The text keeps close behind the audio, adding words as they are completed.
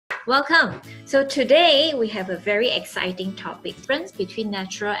Welcome. So today we have a very exciting topic. Difference between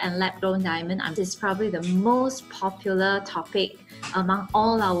natural and lab-grown diamond. This is probably the most popular topic among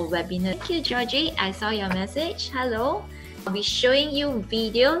all our webinars. Thank you, Georgie. I saw your message. Hello. I'll be showing you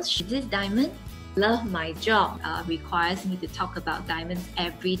videos. This diamond, love my job. Requires me to talk about diamonds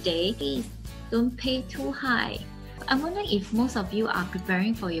every day. Please don't pay too high. I'm wondering if most of you are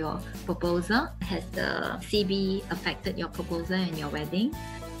preparing for your proposal. Has the CB affected your proposal and your wedding?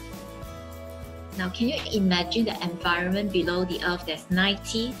 Now, can you imagine the environment below the earth that's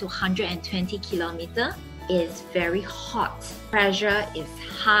 90 to 120 kilometers? It's very hot. Pressure is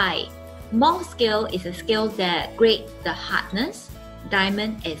high. Morph scale is a scale that grades the hardness.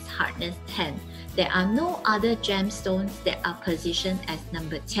 Diamond is hardness 10. There are no other gemstones that are positioned as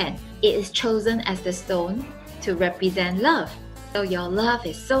number 10. It is chosen as the stone to represent love. So your love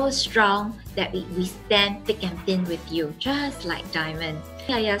is so strong that we stand thick and thin with you, just like diamond.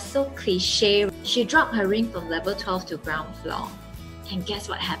 Yeah, so cliche. She dropped her ring from level 12 to ground floor. And guess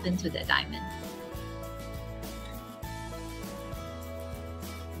what happened to the diamond?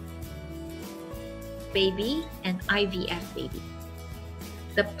 Baby and IVF baby.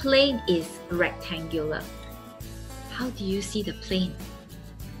 The plane is rectangular. How do you see the plane?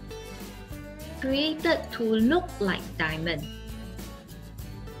 Created to look like diamond.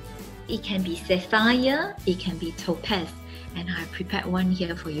 It can be sapphire, it can be topaz, and I prepared one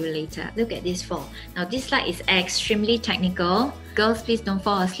here for you later. Look at this fall. Now this slide is extremely technical. Girls, please don't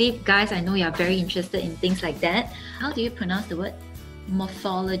fall asleep. Guys, I know you are very interested in things like that. How do you pronounce the word?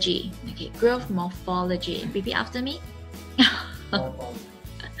 Morphology. Okay, growth morphology. Repeat after me.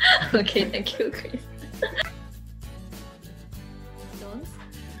 Okay, thank you, Chris.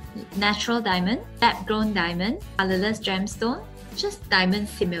 Natural diamond, lab-grown diamond, colorless gemstone, just diamond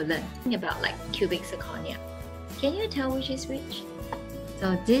simulant. Think about like cubic zirconia. Can you tell which is which?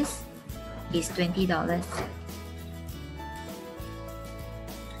 So this is $20.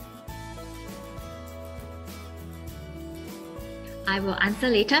 I will answer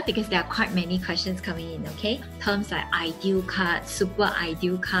later because there are quite many questions coming in, okay? Terms like ideal cut, super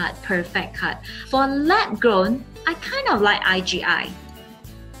ideal cut, perfect cut. For lab-grown, I kind of like IGI.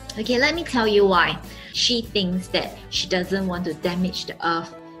 Okay, let me tell you why. She thinks that she doesn't want to damage the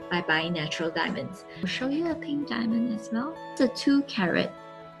earth by buying natural diamonds. I'll show you a pink diamond as well. It's a 2-carat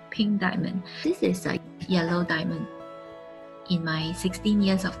pink diamond. This is a yellow diamond. In my 16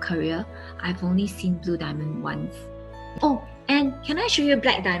 years of career, I've only seen blue diamond once. Oh, and can I show you a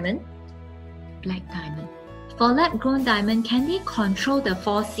black diamond? Black diamond. For lab-grown diamond, can they control the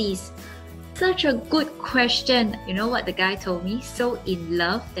 4 C's? Such a good question. You know what the guy told me? So in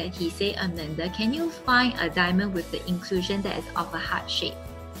love that he said, Amanda, can you find a diamond with the inclusion that is of a heart shape?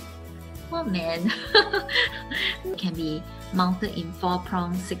 Oh man. It can be mounted in 4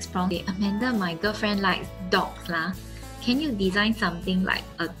 prongs, 6 prongs. Hey, Amanda, my girlfriend likes dogs lah. Can you design something like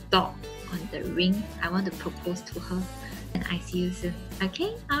a dog on the ring? I want to propose to her. And I see you soon.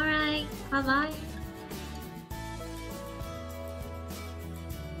 Okay? Alright. Bye-bye.